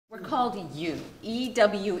called Ewe,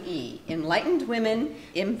 E-W-E, Enlightened Women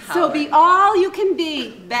Empowered. So be all you can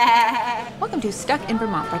be. Bah. Welcome to Stuck in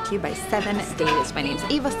Vermont, brought to you by 7 Days. My name's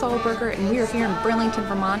Eva Solberger, and we are here in Burlington,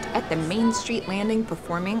 Vermont at the Main Street Landing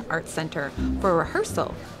Performing Arts Center for a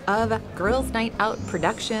rehearsal of Girls Nite Out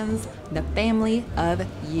Productions, The Family of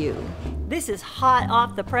Ewe. This is hot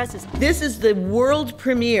off the presses. This is the world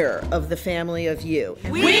premiere of The Family of Ewe.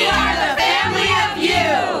 We are the Family of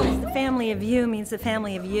Ewe! The Family of Ewe means the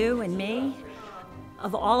family of you and me,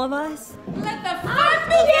 of all of us. Let the fun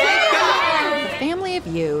begin! The Family of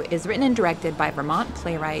Ewe is written and directed by Vermont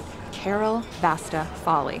playwright Carole Vasta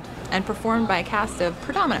Folley and performed by a cast of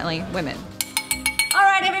predominantly women. All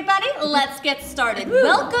right, everybody, let's get started.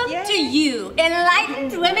 Welcome to Ewe,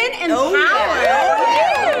 Enlightened Women Empowered.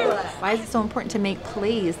 Why is it so important to make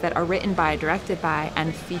plays that are written by, directed by,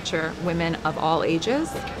 and feature women of all ages?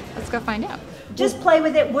 Let's go find out. Just play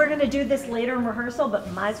with it. We're going to do this later in rehearsal, but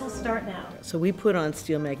might as well start now. So we put on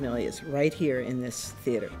Steel Magnolias right here in this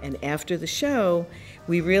theater. And after the show,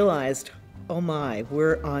 we realized, oh my,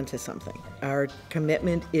 we're onto something. Our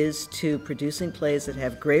commitment is to producing plays that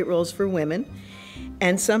have great roles for women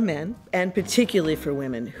and some men, and particularly for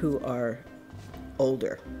women who are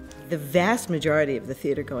older. The vast majority of the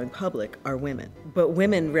theater-going public are women, but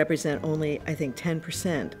women represent only, I think,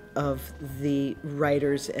 10% of the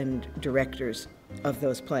writers and directors of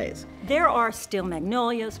those plays. There are Steel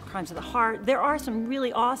Magnolias, Crimes of the Heart. There are some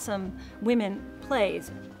really awesome women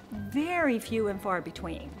plays, very few and far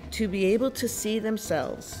between. To be able to see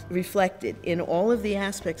themselves reflected in all of the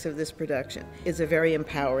aspects of this production is a very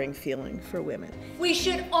empowering feeling for women. We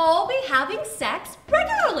should all be having sex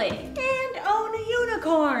regularly. And own a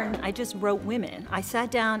unicorn. I just wrote women. I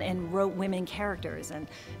sat down and wrote women characters and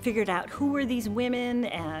figured out who are these women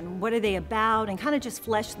and what are they about and kind of just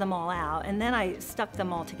fleshed them all out. And then I stuck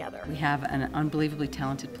them all together. We have an unbelievably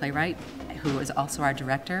talented playwright who is also our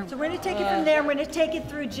director. So we're going to take it from there. We're going to take it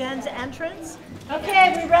through Jen's entrance.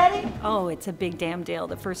 Okay, we ready? Oh, it's a big damn deal.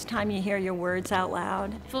 The first time you hear your words out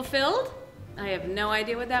loud. Fulfilled? I have no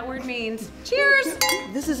idea what that word means. Cheers!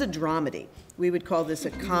 This is a dramedy. We would call this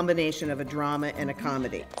a combination of a drama and a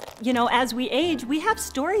comedy. You know, as we age, we have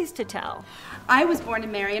stories to tell. I was born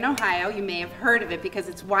in Marion, Ohio. You may have heard of it because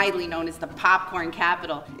it's widely known as the popcorn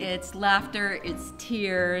capital. It's laughter, it's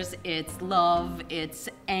tears, it's love, it's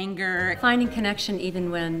anger. Finding connection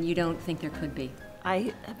even when you don't think there could be.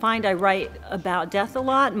 I find I write about death a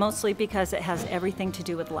lot, mostly because it has everything to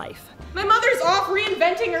do with life. My mother's off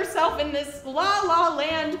reinventing herself in this la-la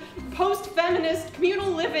land, post-feminist,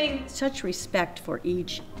 communal living. Such respect for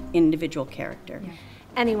each individual character. Yeah.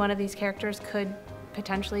 Any one of these characters could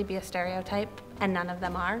potentially be a stereotype, and none of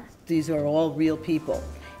them are. These are all real people.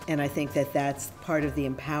 And I think that that's part of the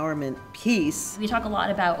empowerment piece. We talk a lot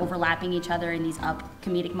about overlapping each other in these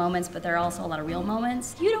comedic moments, but there are also a lot of real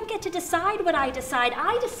moments. You don't get to decide what I decide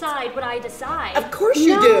what I decide. Of course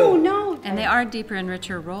you do. No. And they are deeper and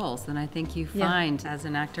richer roles than I think you find as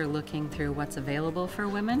an actor looking through what's available for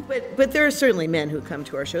women. But there are certainly men who come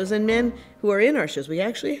to our shows and men who are in our shows. We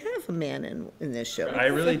actually have a man in this show. I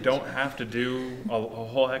really don't have to do a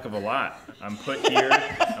whole heck of a lot. I'm put here,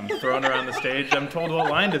 I'm thrown around the stage, I'm told what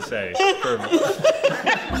line to say.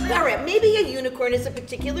 All right, maybe a unicorn is a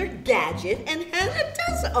particular gadget, and Hannah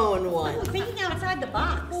does own one. Thinking outside the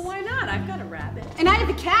box. Well, why not? I've got a rabbit. And I have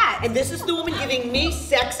a cat. And this is the woman giving me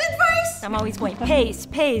sex advice? I'm always going, pace,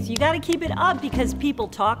 pace. You got to keep it up because people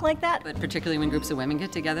talk like that. But particularly when groups of women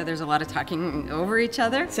get together, there's a lot of talking over each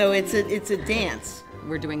other. So it's a dance.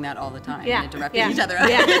 We're doing that all the time, Yeah. interrupting each other.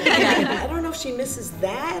 I don't know if she misses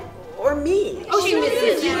that or me. Oh, she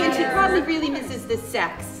misses you, and she probably really misses the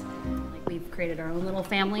sex. We've created our own little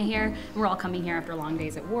family here. We're all coming here after long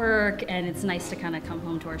days at work, and it's nice to kind of come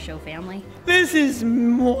home to our show family. This is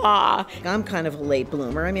moi. I'm kind of a late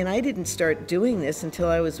bloomer. I mean, I didn't start doing this until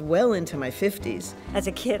I was well into my 50s. As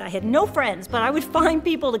a kid, I had no friends, but I would find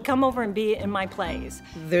people to come over and be in my plays.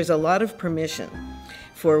 There's a lot of permission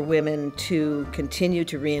for women to continue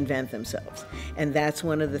to reinvent themselves. And that's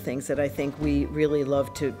one of the things that I think we really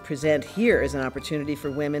love to present here as an opportunity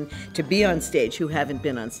for women to be on stage who haven't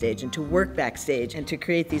been on stage and to work backstage and to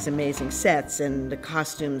create these amazing sets and the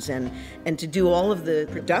costumes and to do all of the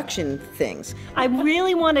production things. I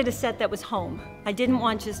really wanted a set that was home. I didn't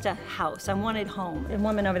want just a house, I wanted home. The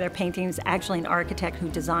woman over there painting is actually an architect who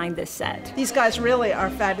designed this set. These guys really are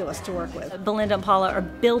fabulous to work with. Belinda and Paula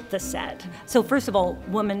built the set. So first of all,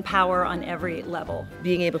 woman power on every level.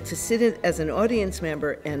 Being able to sit as an audience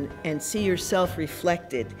member and see yourself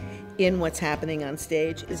reflected in what's happening on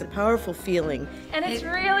stage is a powerful feeling. And it's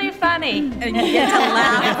really funny. And you get to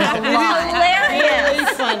laugh a lot. Hilarious.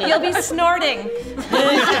 Really funny. You'll be snorting.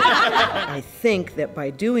 I think that by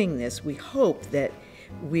doing this, we hope that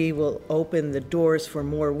we will open the doors for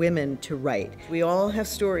more women to write. We all have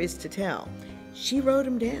stories to tell. She wrote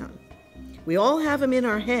them down. We all have them in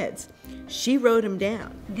our heads. She wrote them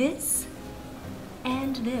down. This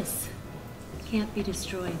and this can't be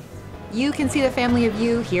destroyed. You can see the Family of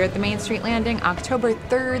Ewe here at the Main Street Landing October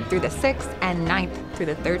 3rd through the 6th and 9th through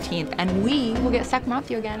the 13th. And we will get stuck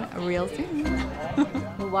with you again real soon.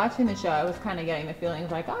 Watching the show, I was kind of getting the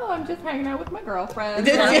feelings like, oh, I'm just hanging out with my girlfriend.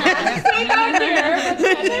 Sitting out here,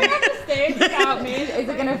 pretending on the stage without me. Is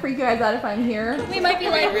it going to freak you guys out if I'm here? We might be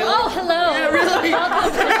like, oh, hello. Yeah, really.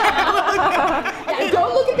 Yeah,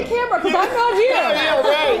 don't look at the camera because I'm not here. Yeah,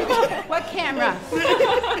 right. What camera?